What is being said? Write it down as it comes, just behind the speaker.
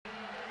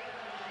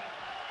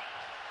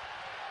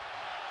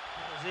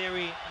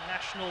Azeri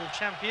national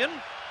champion. A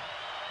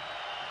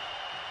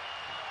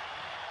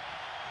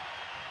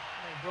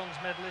bronze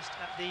medalist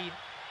at the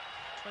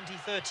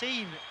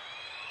 2013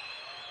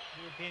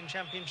 European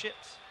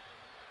Championships.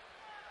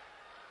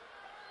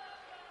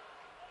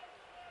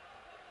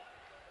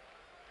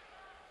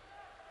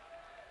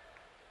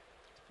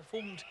 He's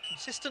performed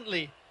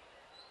consistently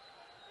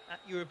at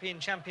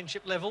European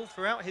Championship level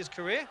throughout his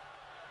career.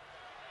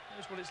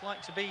 Knows what it's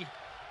like to be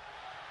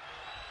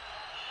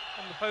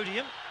on the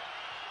podium.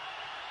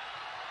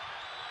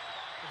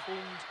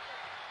 Performed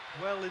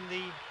well in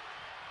the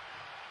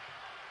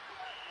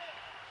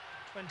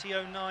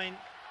 2009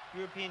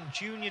 European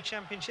Junior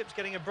Championships,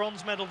 getting a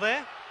bronze medal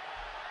there.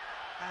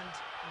 And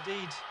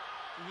indeed,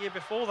 the year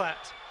before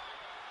that,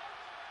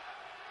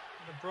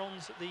 the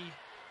bronze at the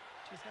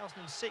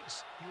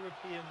 2006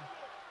 European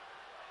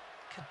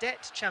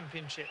Cadet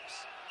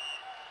Championships.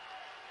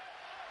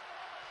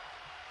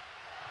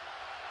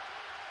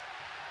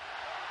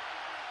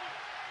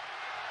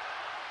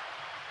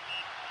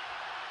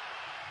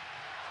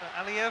 So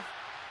Aliyev,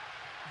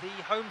 the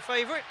home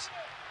favourite,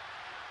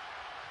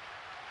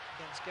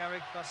 against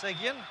Garik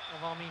Barseghyan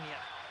of Armenia.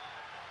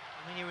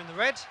 Armenia in the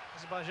red,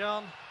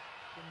 Azerbaijan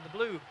in the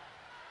blue.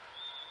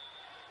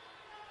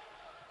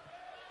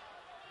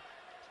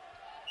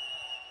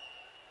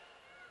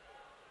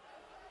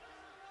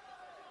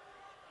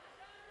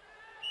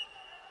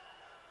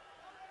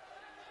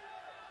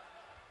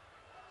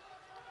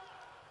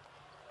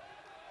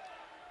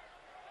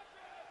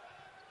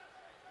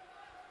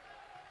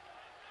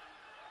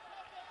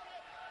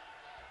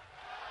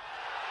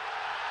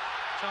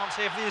 Chance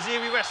here for the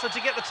Azeri wrestler to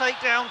get the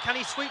takedown. Can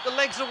he sweep the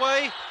legs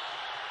away?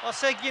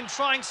 Barseghyan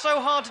trying so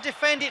hard to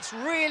defend. It's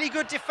really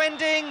good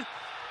defending.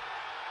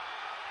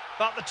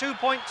 But the 2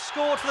 points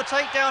scored for the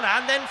takedown,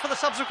 and then for the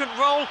subsequent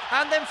roll,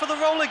 and then for the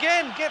roll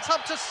again. Gets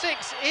up to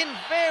 6 in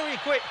very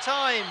quick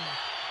time.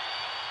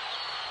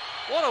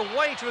 What a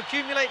way to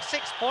accumulate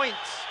 6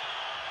 points.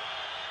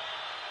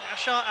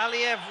 Yashar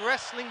Aliyev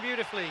wrestling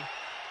beautifully.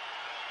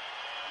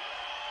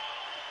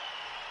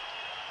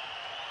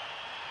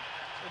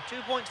 2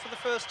 points for the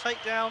first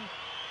takedown,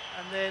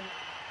 and then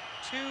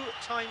 2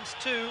 times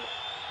 2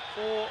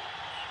 for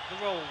the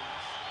rolls.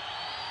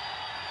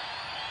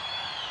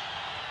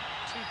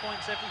 2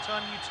 points every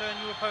time you turn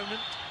your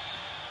opponent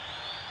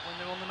when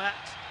they're on the mat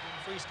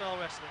in freestyle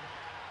wrestling.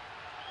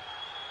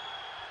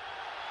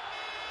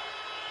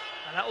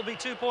 And that will be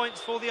 2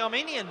 points for the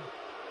Armenian.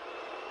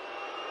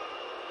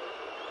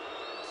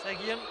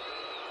 Barseghyan,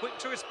 quick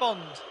to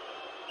respond.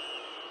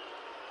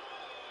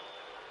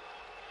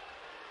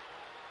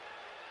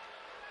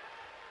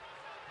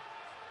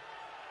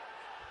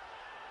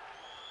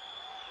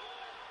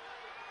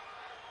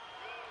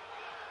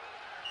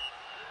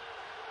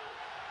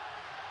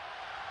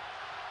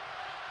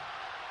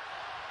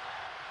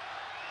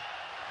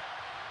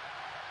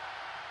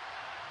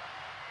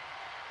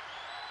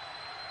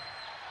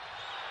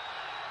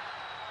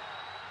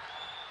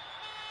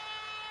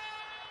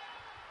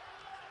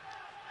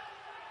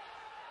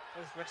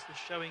 Both wrestlers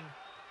showing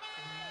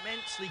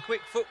immensely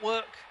quick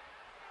footwork.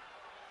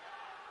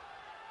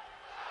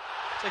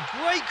 It's a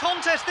great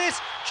contest,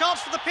 this.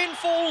 Chance for the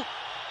pinfall.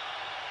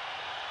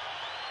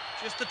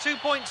 Just the 2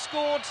 points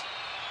scored.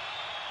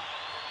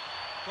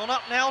 Gone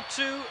up now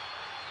to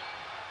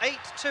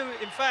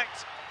 8-2, in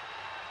fact.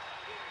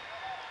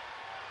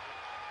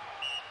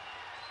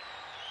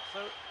 So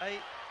a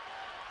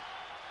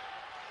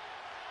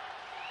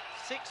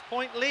 6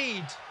 point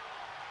lead.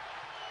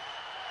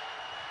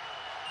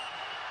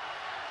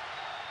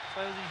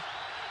 So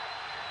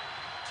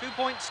the 2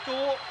 point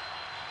score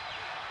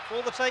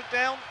for the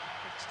takedown,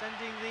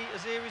 extending the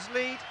Azeri's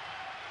lead.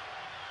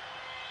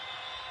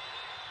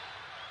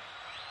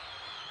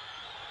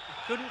 He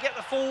couldn't get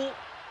the fall.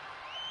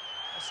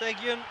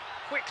 Barseghyan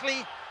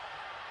quickly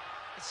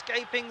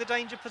escaping the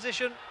danger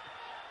position.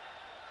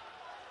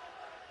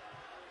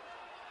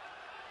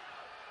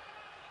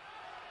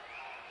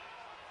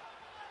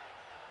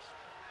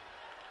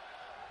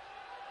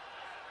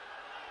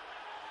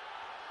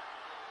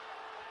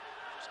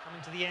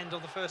 Coming to the end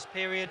of the first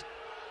period.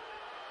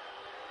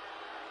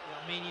 The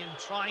Armenian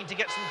trying to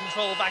get some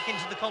control back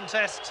into the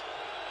contest.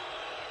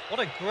 What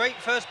a great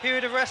first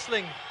period of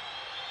wrestling.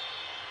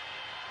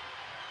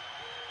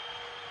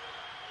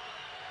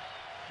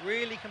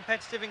 Really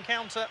competitive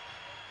encounter.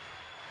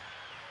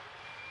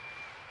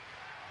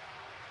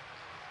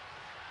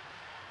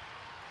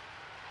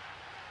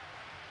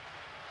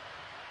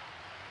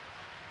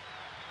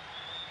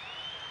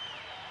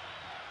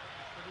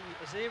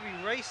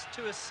 Azeri raced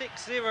to a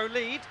 6-0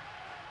 lead.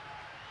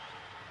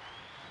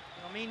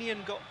 The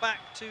Armenian got back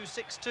to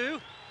 6-2,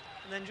 and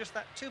then just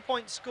that 2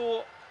 point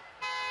score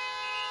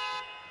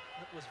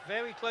that was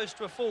very close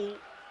to a fall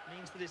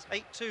means that it's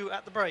 8-2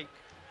 at the break.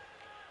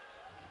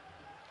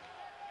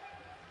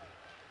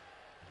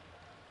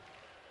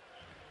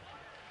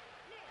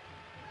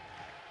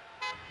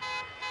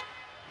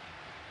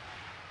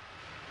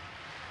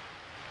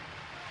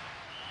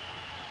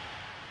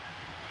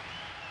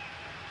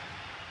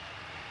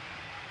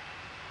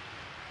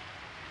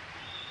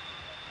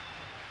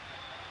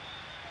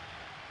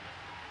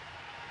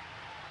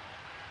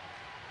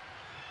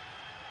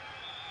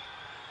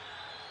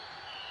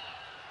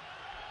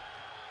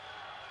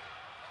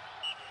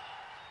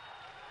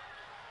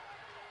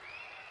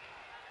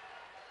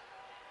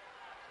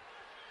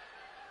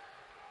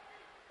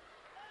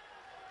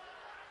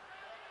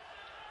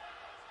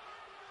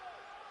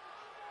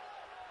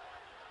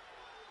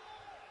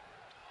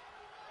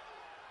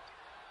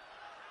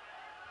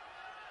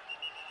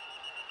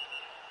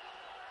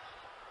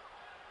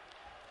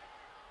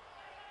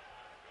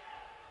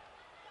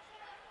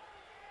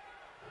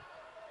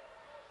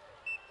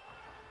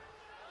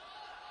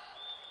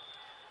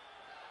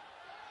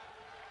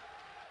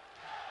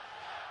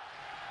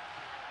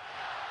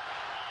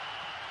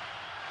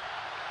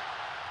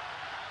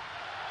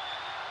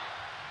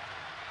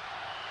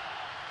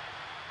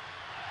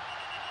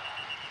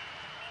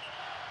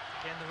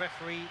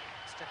 referee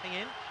stepping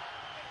in.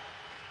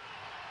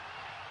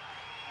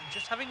 And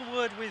just having a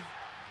word with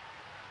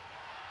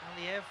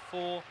Aliyev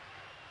for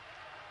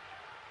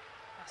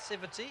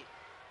passivity.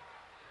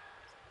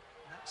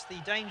 That's the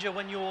danger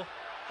when you're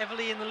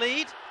heavily in the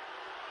lead.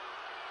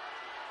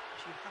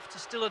 You have to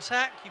still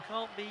attack, you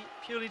can't be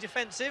purely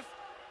defensive.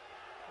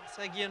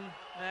 Barseghyan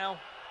now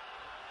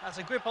has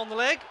a grip on the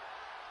leg.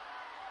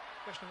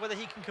 Question of whether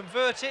he can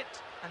convert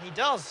it, and he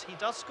does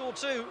score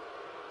two.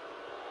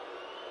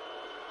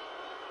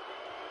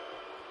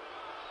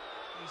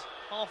 He's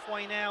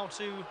halfway now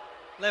to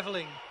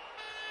levelling.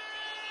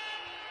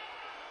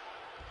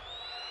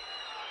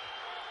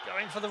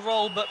 Going for the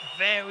roll, but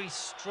very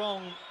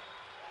strong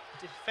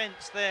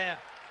defence there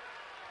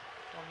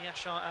from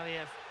Yashar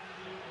Aliyev.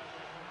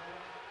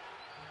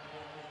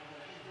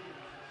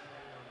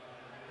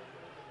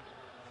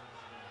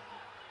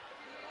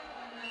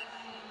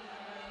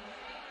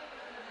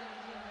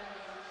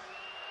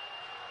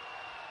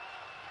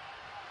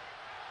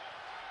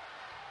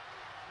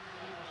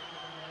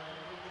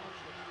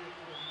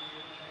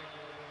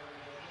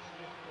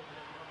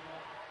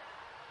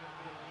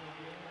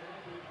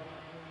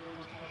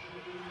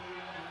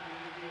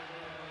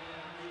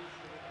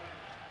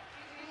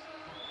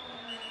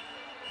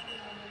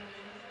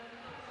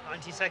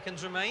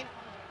 Seconds remain.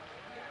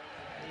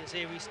 The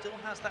AZE still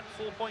has that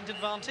 4-point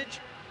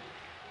advantage.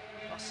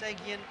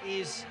 Barseghyan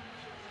is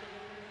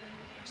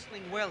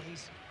wrestling well.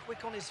 He's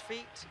quick on his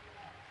feet.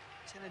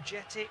 He's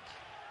energetic.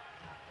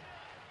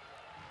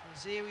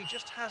 The AZE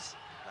just has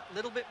that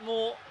little bit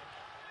more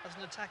as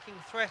an attacking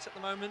threat at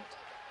the moment.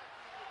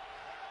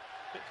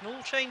 But it can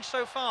all change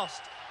so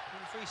fast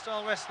in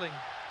freestyle wrestling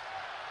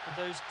with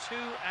those 2-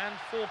 and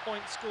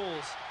 4-point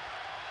scores.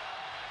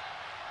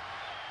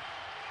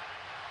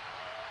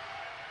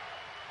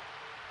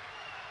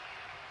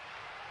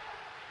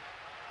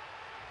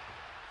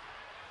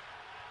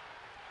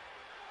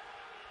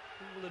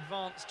 Will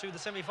advance to the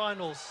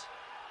semi-finals.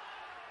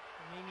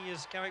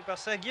 Armenia's Garik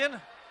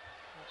Barseghyan,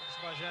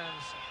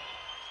 Azerbaijan's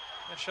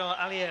Yashar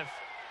Aliyev.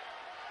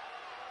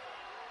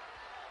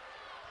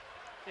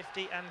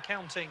 50 and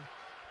counting.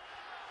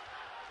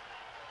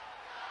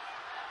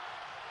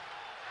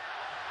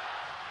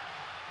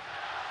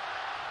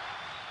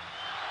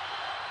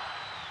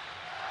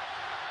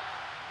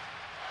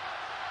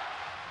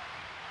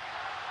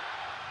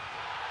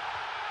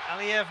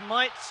 Aliyev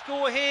might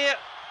score here.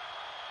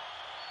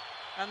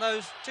 And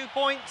those 2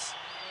 points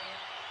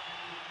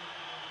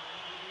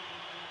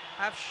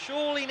have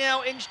surely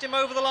now inched him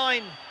over the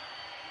line.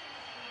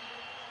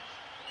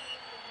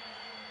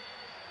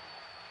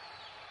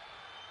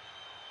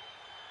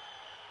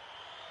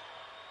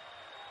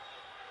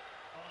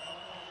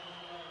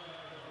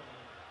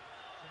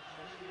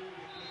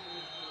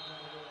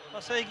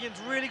 Barseghyan's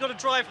really got to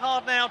drive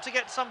hard now to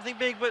get something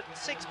big, but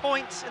 6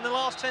 points in the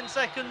last 10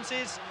 seconds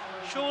is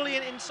surely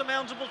an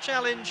insurmountable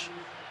challenge.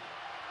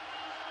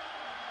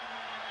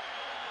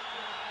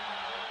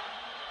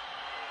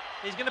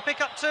 He's going to pick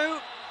up 2.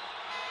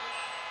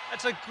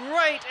 That's a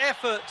great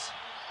effort.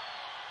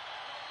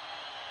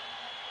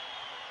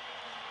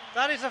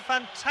 That is a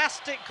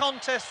fantastic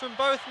contest from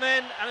both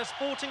men and a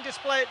sporting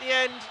display at the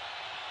end.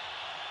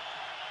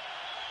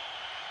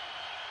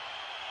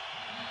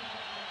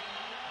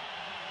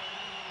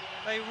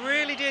 They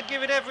really did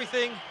give it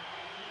everything.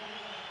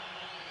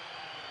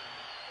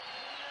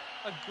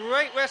 A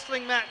great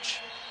wrestling match,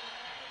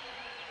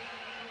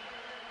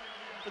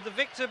 with the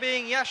victor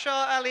being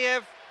Yashar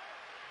Aliyev.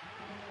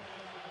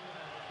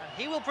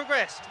 He will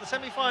progress to the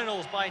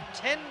semi-finals by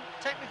 10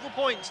 technical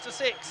points to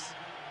 6,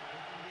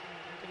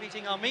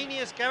 defeating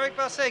Armenia's Garik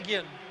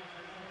Barseghyan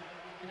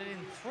in an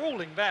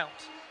enthralling bout.